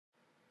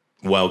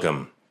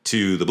Welcome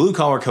to the Blue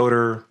Collar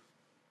Coder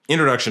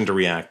Introduction to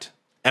React,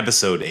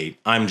 Episode 8.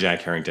 I'm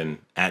Jack Harrington,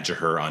 at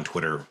Jaher on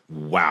Twitter.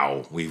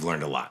 Wow, we've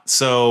learned a lot.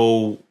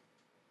 So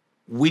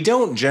we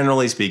don't,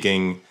 generally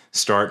speaking,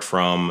 start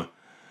from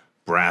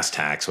brass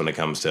tacks when it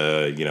comes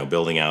to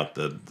building out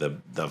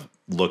the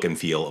look and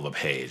feel of a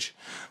page.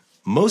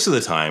 Most of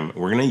the time,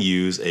 we're going to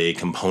use a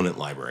component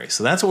library.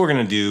 So that's what we're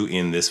going to do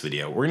in this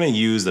video. We're going to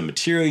use the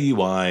Material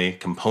UI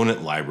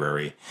component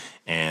library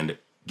and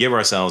give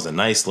ourselves a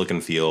nice look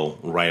and feel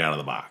right out of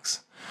the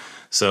box.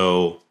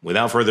 So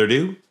without further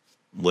ado,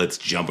 let's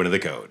jump into the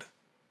code.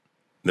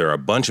 There are a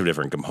bunch of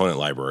different component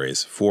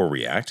libraries for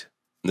React.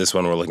 This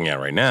one we're looking at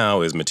right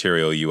now is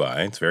Material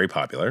UI. It's very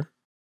popular.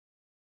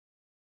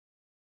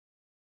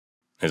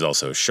 There's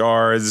also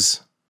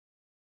shards.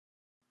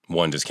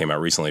 One just came out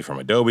recently from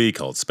Adobe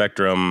called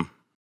Spectrum.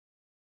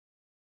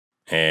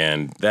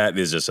 And that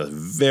is just a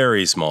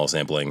very small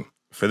sampling.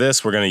 For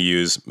this, we're going to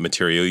use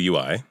Material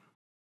UI.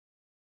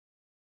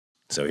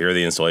 So here are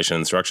the installation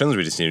instructions.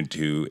 We just need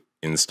to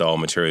install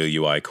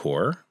Material UI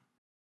core.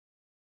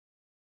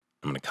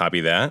 I'm going to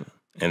copy that.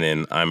 And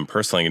then I'm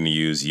personally going to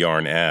use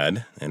yarn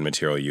add and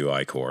Material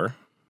UI core.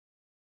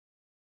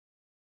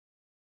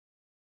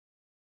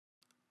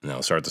 Now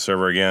I'll start the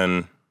server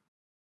again.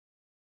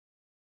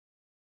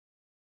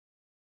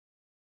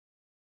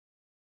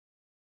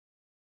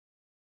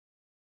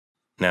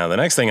 Now the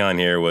next thing on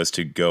here was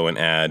to go and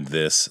add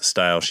this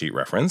style sheet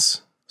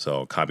reference. So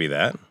I'll copy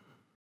that.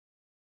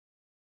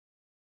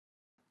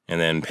 And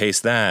then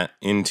paste that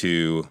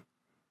into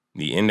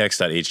the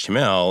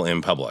index.html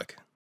in public.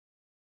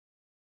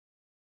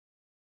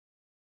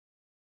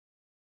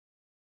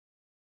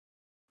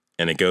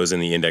 And it goes in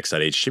the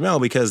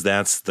index.html because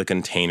that's the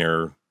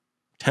container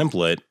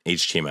template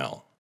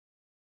HTML.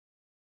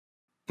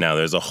 Now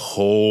there's a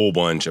whole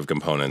bunch of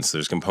components.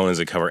 There's components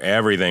that cover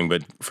everything,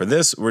 but for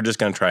this, we're just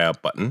going to try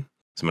out button.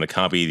 So I'm going to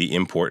copy the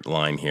import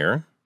line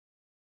here.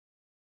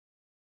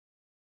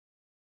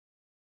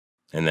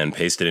 And then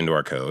paste it into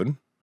our code.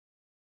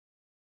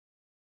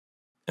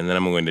 And then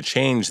I'm going to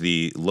change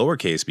the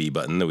lowercase b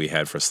button that we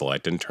had for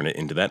select and turn it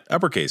into that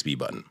uppercase b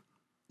button.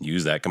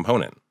 Use that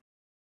component.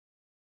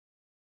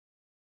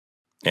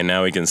 And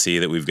now we can see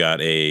that we've got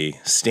a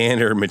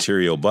standard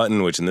material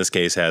button, which in this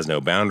case has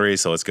no boundary.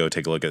 So let's go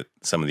take a look at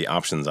some of the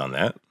options on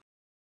that.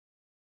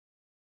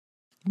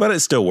 But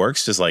it still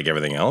works just like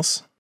everything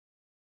else.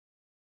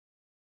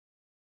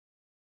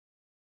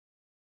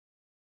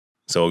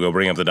 So we'll go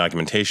bring up the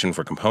documentation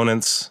for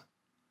components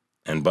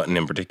and button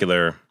in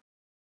particular.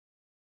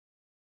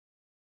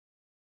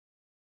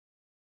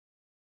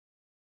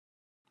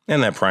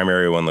 And that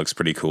primary one looks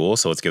pretty cool,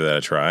 so let's give that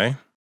a try.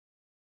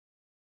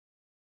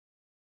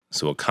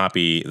 So we'll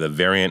copy the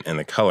variant and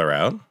the color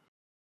out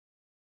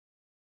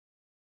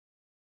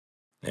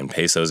and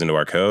paste those into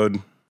our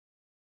code.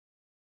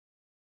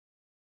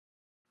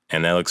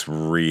 And that looks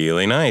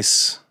really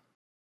nice.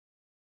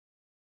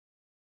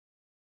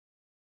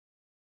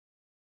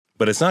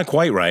 But it's not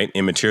quite right.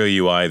 In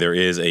Material UI, there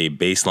is a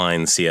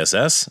baseline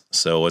CSS.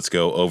 So let's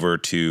go over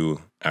to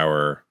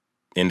our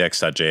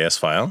index.js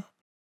file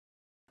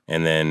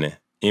and then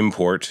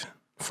import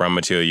from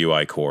Material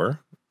UI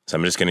core. So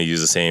I'm just going to use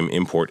the same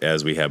import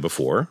as we had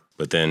before,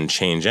 but then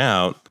change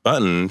out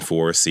button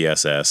for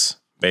CSS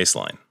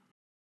baseline.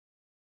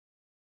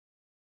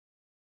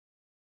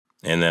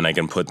 And then I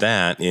can put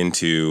that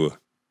into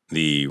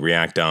the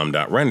React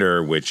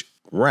DOM.render, which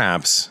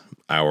wraps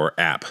our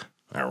app,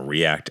 our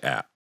React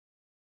app.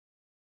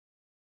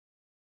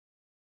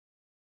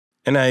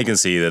 And now you can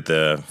see that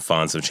the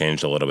fonts have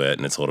changed a little bit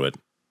and it's a little bit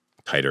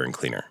tighter and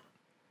cleaner.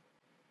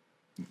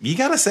 You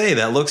gotta say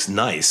that looks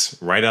nice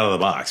right out of the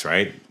box,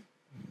 right?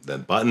 The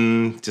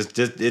button,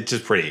 it's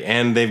just pretty.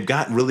 And they've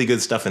got really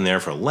good stuff in there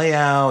for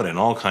layout and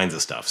all kinds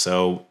of stuff.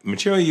 So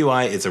Material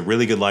UI, it's a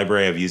really good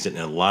library. I've used it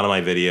in a lot of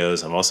my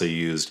videos. I've also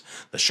used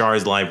the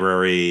shards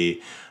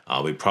library.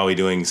 I'll be probably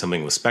doing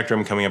something with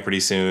Spectrum coming up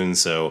pretty soon.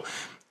 So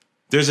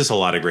there's just a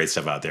lot of great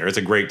stuff out there. It's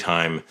a great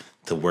time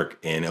to work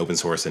in open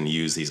source and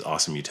use these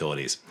awesome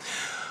utilities.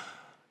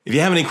 If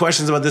you have any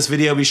questions about this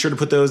video, be sure to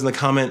put those in the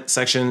comment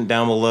section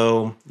down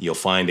below. You'll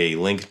find a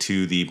link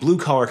to the Blue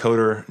Collar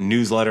Coder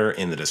newsletter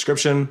in the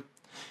description.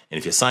 And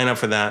if you sign up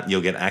for that, you'll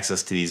get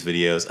access to these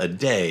videos a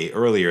day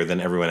earlier than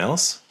everyone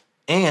else.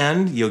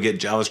 And you'll get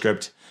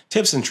JavaScript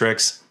tips and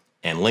tricks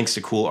and links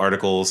to cool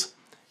articles.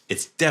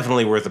 It's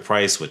definitely worth the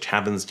price, which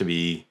happens to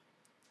be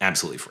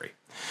absolutely free.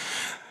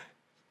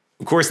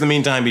 Of course, in the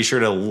meantime, be sure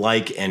to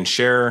like and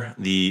share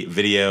the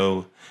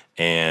video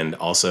and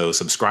also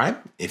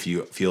subscribe if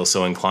you feel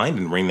so inclined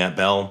and ring that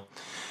bell.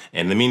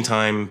 And in the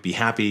meantime, be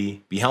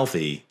happy, be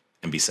healthy,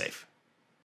 and be safe.